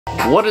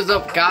What is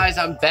up, guys?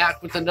 I'm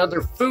back with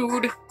another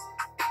food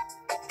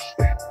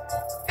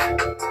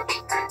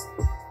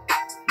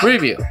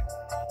review.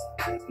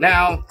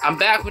 Now, I'm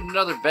back with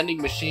another vending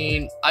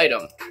machine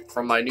item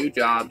from my new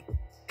job,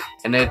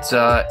 and it's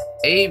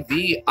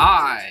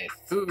AVI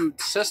Food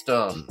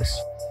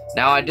Systems.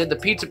 Now, I did the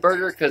pizza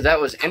burger because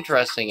that was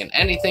interesting, and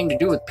anything to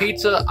do with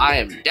pizza, I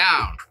am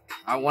down.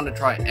 I want to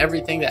try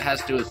everything that has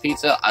to do with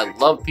pizza. I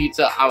love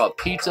pizza. I'm a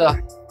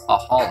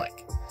pizza-aholic.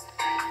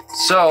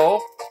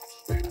 So,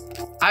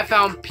 I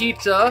found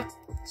pizza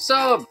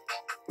sub.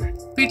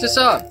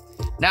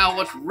 Now,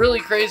 what's really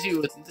crazy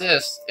with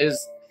this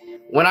is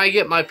when I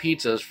get my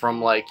pizzas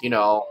from, like, you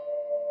know,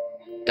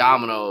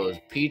 Domino's,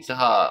 Pizza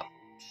Hut,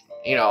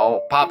 you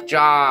know, Papa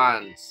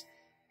John's,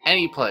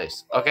 any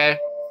place, okay?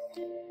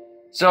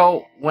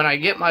 So, when I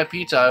get my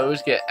pizza, I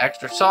always get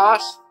extra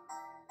sauce,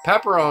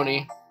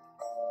 pepperoni,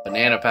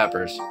 banana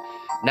peppers.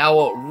 Now,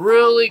 what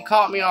really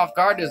caught me off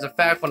guard is the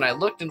fact when I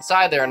looked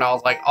inside there and I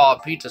was like, oh,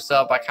 pizza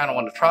sub, I kind of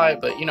want to try it,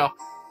 but, you know,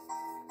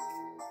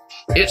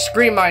 it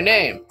screamed my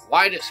name.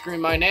 Why did it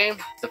scream my name?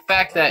 The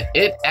fact that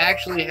it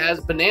actually has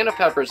banana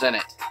peppers in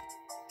it.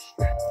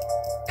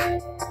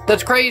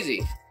 That's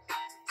crazy.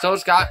 So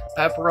it's got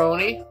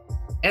pepperoni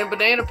and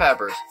banana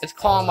peppers. It's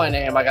calling my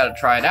name. I gotta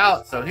try it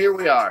out. So here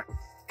we are.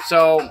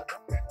 So,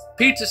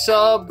 pizza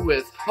sub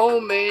with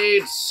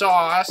homemade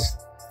sauce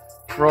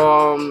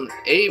from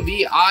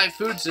AVI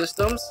Food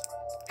Systems.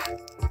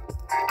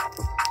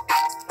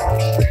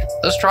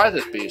 Let's try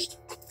this beast.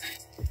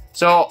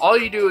 So all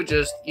you do is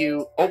just,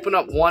 you open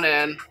up one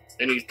end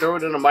and you throw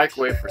it in a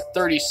microwave for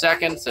 30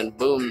 seconds and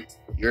boom,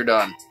 you're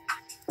done.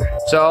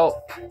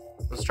 So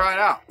let's try it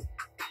out.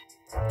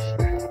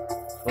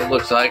 What it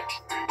looks like.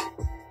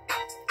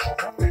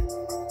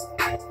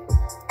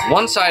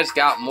 One side's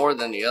got more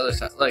than the other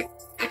side. Like,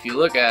 if you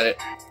look at it.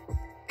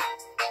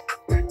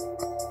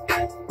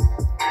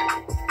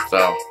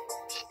 So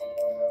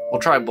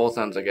we'll try both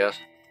ends, I guess.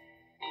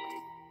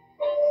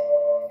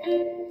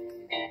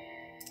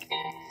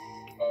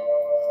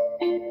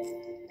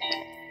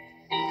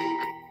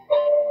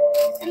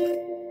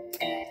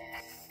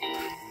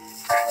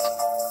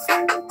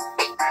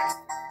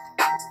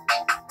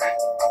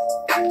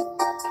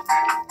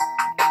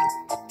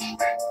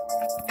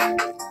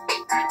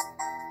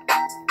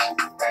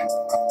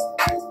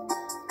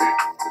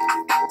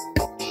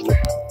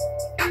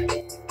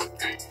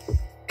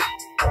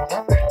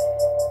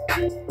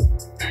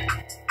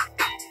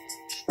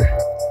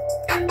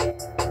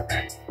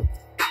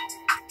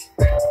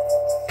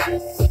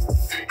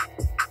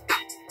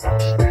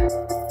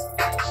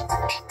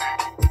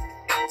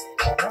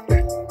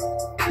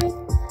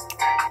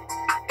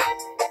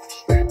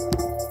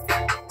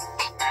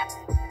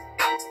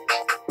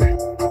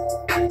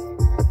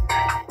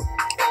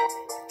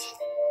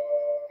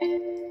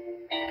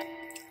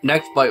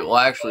 Next bite, we'll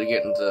actually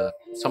get into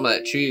some of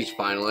that cheese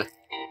finally.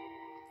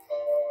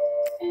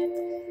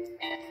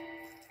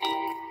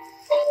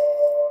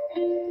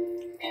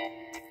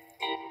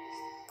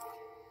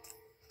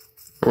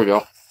 Here we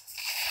go.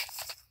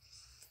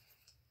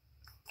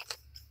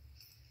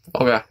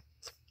 Okay.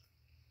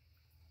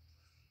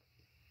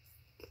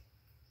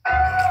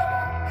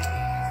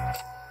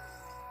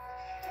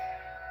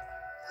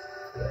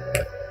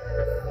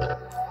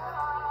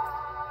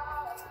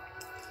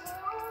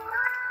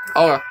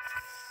 Okay.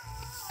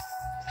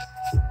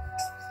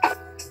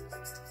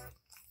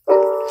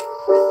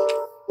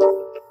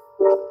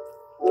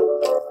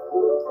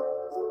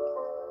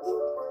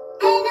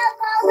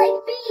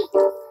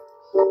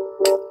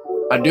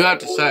 I do have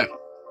to say,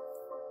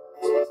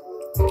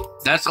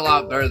 that's a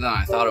lot better than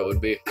I thought it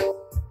would be.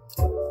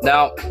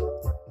 Now,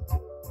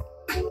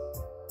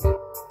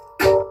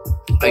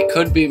 I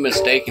could be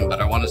mistaken, but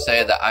I want to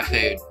say that I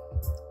paid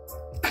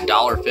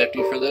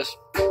 $1.50 for this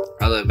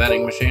out of the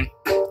vending machine.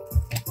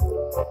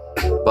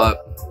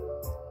 But,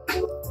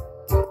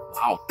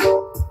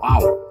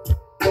 wow.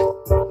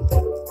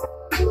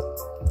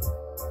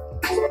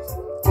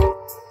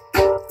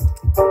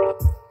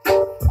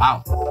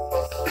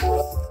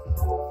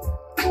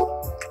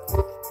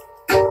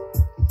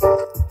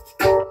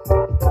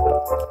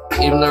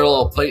 Even their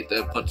little plate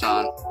that it puts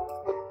on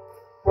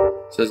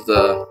says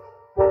the,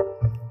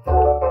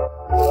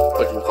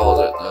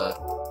 whatchamacallit,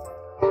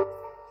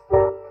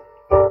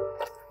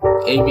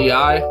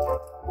 AVI?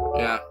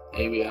 Yeah,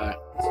 AVI.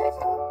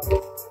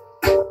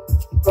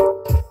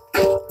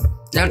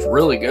 That's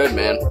really good,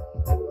 man.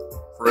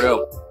 For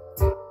real.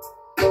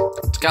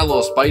 It's got a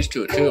little spice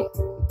to it, too.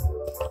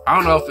 I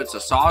don't know if it's a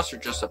sauce or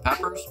just the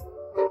peppers.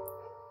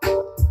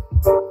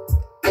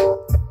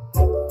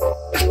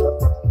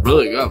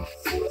 Really good.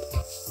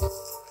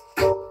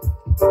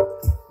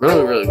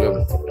 Really, really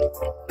good.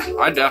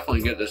 I'd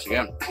definitely get this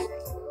again.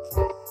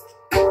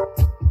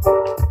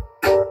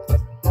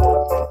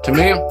 To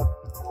me,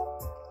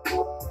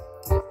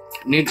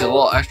 it needs a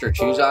little extra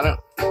cheese on it.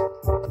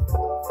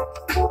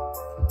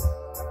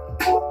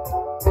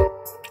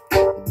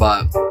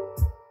 But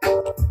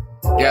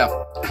yeah,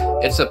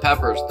 it's the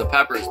peppers,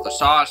 the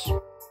sauce.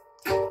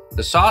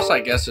 The sauce,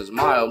 I guess, is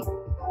mild.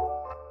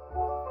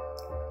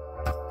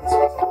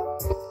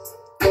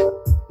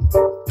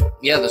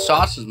 Yeah, the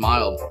sauce is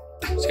mild.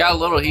 It's got a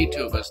little heat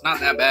to it, but it's not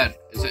that bad.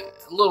 It's a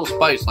little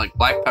spice, like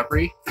black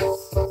peppery.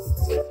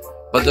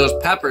 But those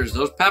peppers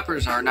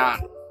are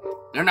not,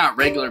 they're not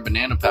regular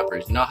banana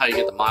peppers. You know how you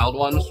get the mild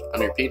ones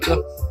on your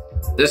pizza?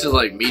 This is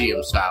like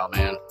medium style,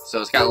 man.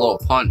 So it's got a little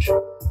punch.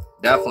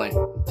 Definitely.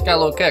 It's got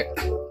a little kick.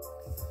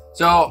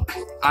 So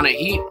on a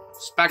heat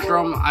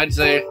spectrum, I'd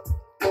say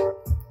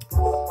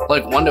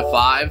like 1 to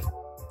 5.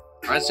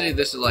 I'd say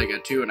this is like a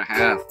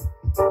 2.5.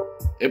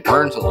 It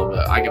burns a little bit.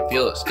 I can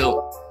feel it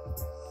still.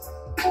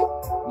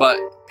 But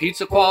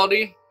pizza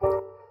quality,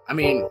 I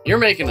mean, you're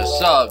making a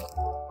sub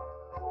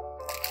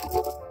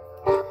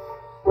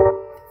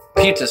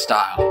pizza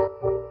style,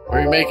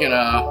 or you're making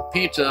a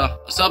pizza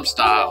a sub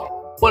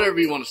style, whatever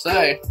you want to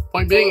say.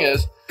 Point being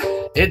is,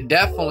 it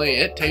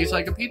tastes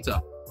like a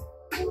pizza.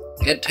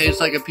 It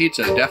tastes like a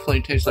pizza. It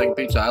definitely tastes like a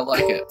pizza. I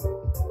like it.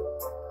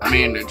 I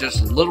mean,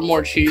 just a little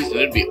more cheese and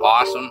it'd be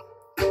awesome.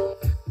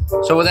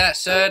 So with that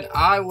said,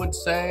 I would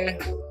say,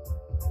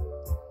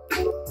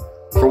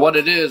 for what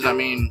it is, I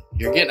mean,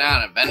 you're getting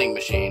out of a vending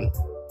machine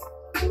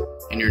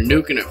and you're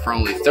nuking it for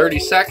only 30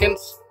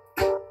 seconds.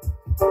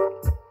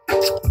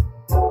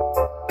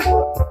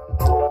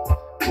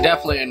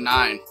 Definitely a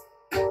 9.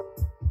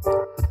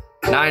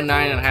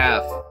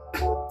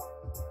 9.5.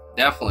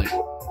 Definitely.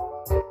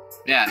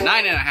 Yeah,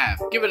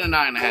 9.5. Give it a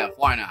 9.5.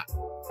 Why not?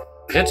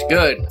 It's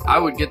good. I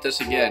would get this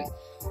again.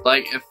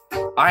 Like, if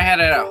I had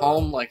it at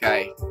home like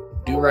I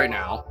do right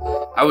now,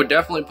 I would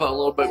definitely put a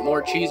little bit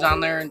more cheese on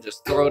there and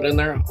just throw it in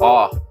there.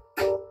 Oh,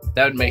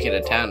 that would make it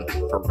a 10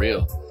 for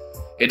real.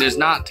 It does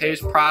not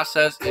taste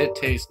processed. It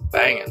tastes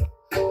banging.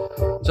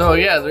 So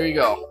yeah, there you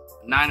go.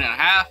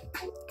 9.5.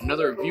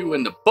 Another review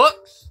in the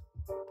books.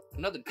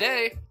 Another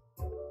day.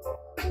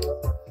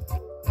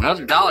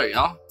 Another $1,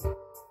 y'all.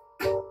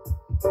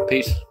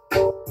 Peace.